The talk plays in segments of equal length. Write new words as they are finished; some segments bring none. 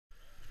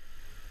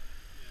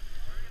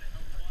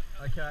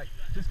Okay,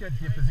 just get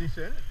to your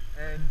position,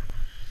 and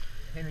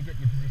Henry, get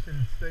your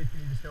position. Steve, can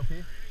you just help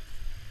here?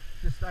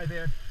 Just stay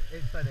there.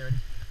 Ed, stay there, Eddie.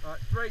 All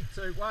right, 3,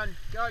 2, 1,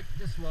 go.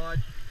 Just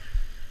slide.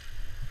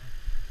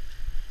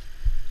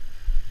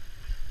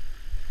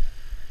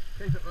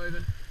 Keep it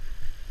moving.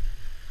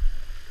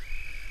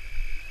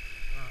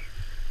 Right.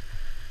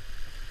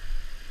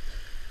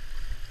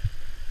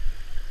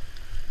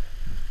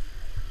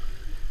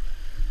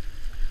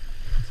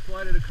 Just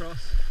float it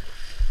across.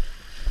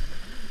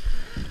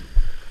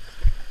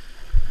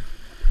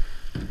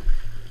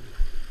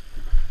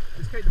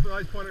 Just keep the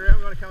nose pointed around.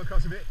 We want to come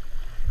across a bit.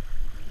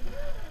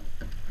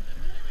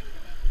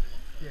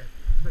 Yeah,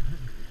 but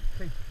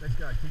let's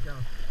go. Keep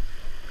going.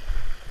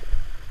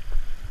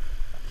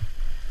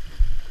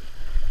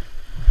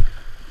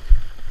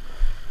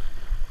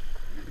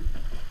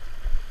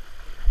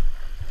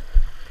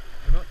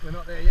 We're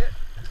not there yet.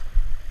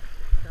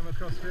 Come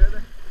across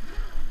further.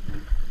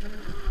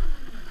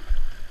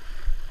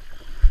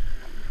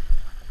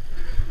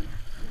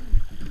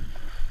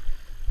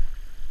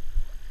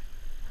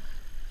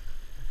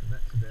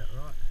 That's about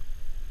right.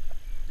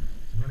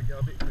 So you want to go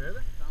a bit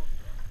further?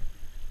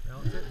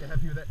 Balance it. You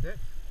happy with that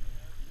depth?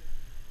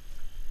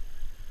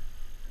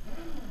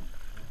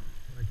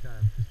 Okay,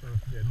 just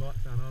want to, yeah,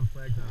 lights aren't on,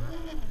 flags aren't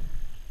up.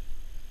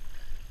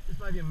 Just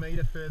maybe a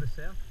metre further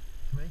south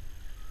to me.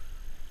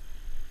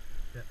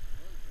 Yep.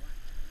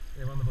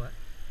 Yeah, we're on the black.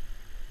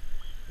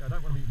 Yeah, I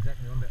don't want to be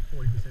exactly on about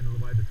 40% of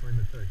the way between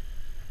the two.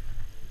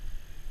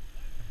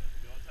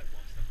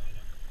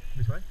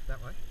 Which way?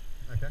 That way?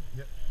 Okay,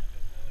 yep.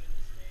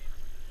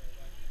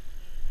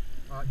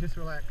 Alright, just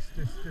relax,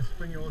 just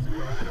bring yours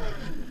across.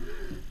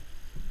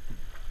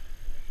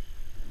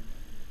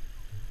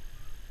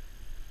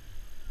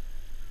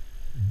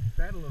 The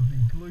battle of the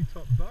blue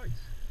top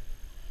boats.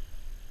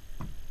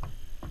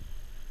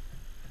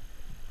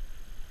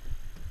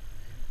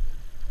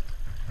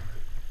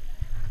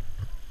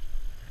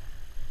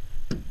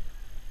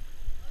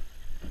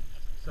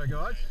 So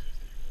guys,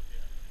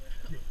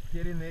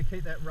 get in there,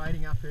 keep that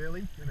rating up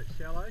early when it's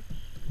shallow.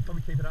 We'll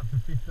probably keep it up for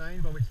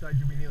 15, by which stage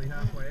you'll be nearly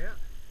halfway out.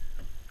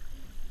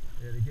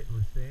 Yeah, they're getting to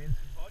the stands.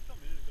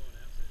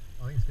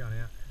 I think it's going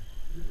out.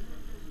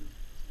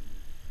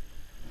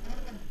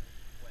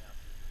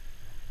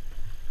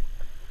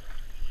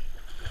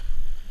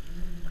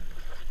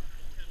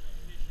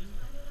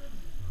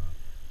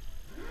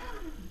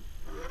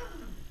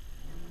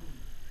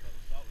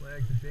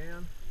 Flags are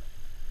down.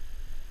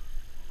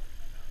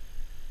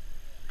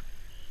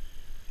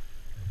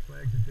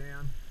 Flags are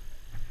down.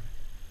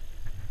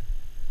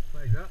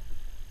 Flags up.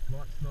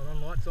 Lights not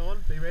on, lights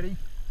on. Be ready.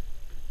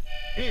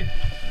 In.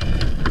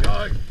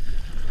 Go.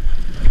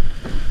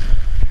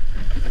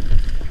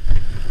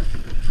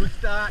 Good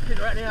start. Keep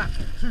it right now.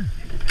 2,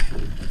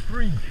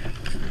 3,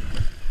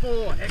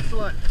 4.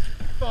 Excellent.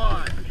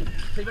 5.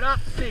 Keep it up.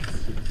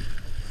 6,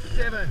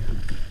 7.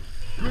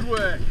 Good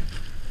work.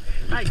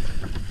 8,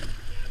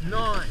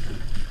 9,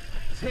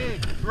 10.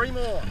 3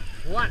 more.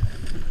 1,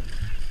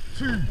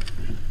 2,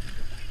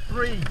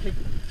 3. Keep,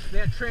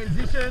 now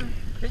transition.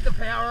 Keep the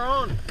power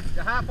on.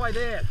 You're halfway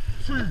there.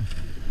 2,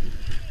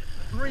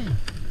 3,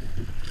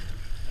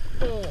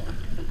 4,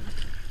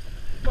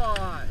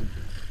 5,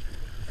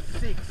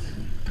 6,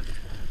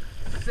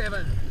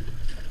 7,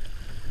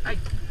 8,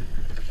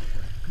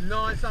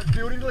 9. Something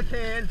build into the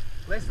can.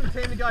 Less than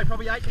 10 to go.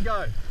 Probably 8 to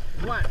go.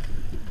 1.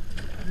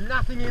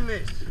 Nothing in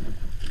this.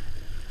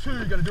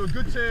 2. Got to do a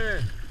good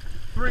turn.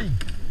 3,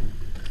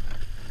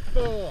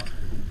 4,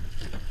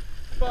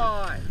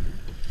 5.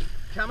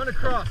 Coming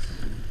across.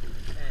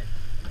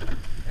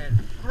 And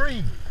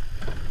 3,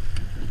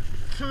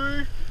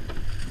 2,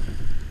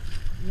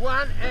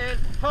 1, and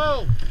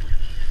hold.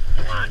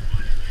 1,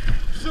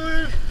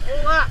 2,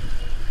 all up.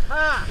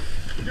 Half.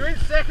 You're in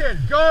second.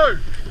 Go.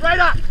 Right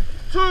up.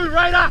 2,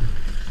 right up.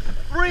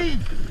 3,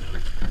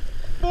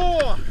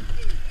 4,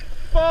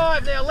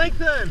 5. Now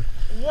lengthen.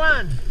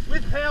 1.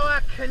 With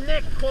power.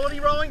 Connect. Quality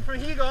rolling from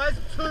here, guys.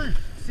 2.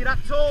 Sit up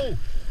tall.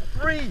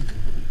 3,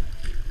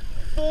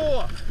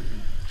 4,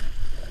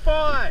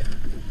 5,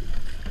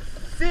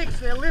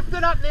 6. Now lift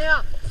it up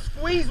now.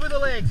 Squeeze with the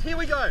legs. Here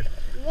we go.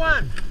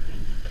 1,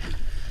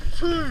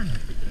 2,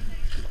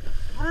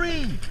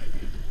 3,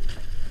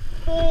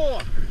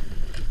 4,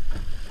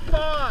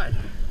 5,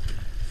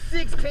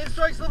 6. 10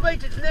 strokes to the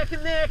beach. It's neck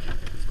and neck.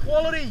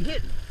 Quality.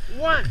 Hit.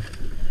 1,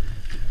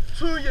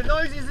 2. Your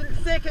nose is in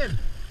second.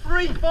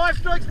 3, 5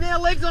 strokes now.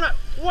 Legs on it.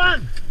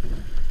 1,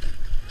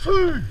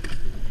 2,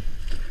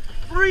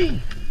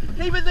 3.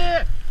 Keep it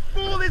there.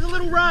 4. There's a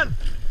little run.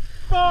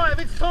 5.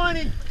 It's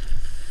tiny.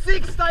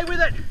 6. Stay with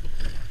it.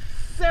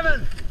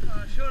 7.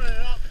 Shorten it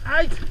up.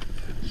 8.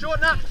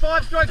 Shorten up.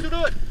 5 strokes will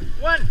do it.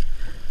 1,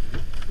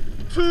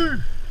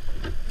 2,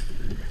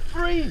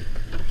 3,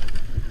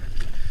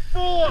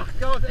 4.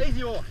 Go with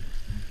easy oar.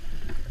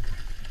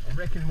 I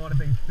reckon might have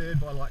been third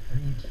by like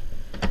an inch.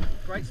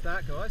 Great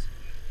start, guys.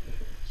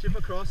 Ship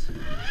across.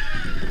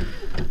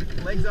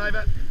 Legs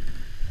over.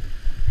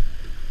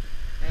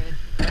 And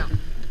out.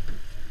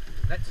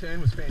 That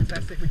turn was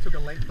fantastic. We took a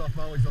length off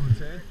Molly's on the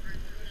turn.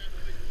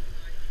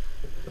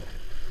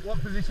 What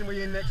position were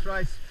you in next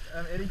race,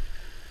 Eddie?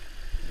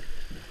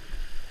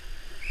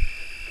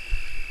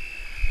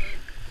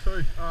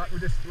 2. Alright, we'll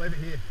just leave it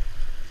here.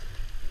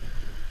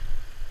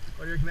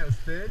 What do you reckon, that was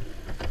 3rd?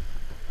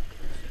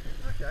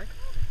 Okay.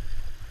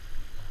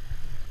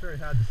 Very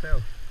hard to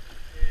tell.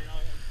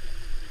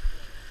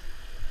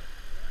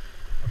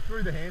 I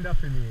threw the hand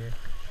up in the air.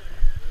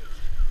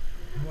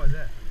 Why is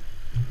that?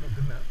 Not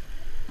good enough.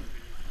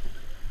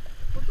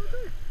 What do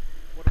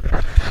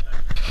I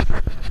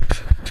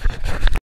do?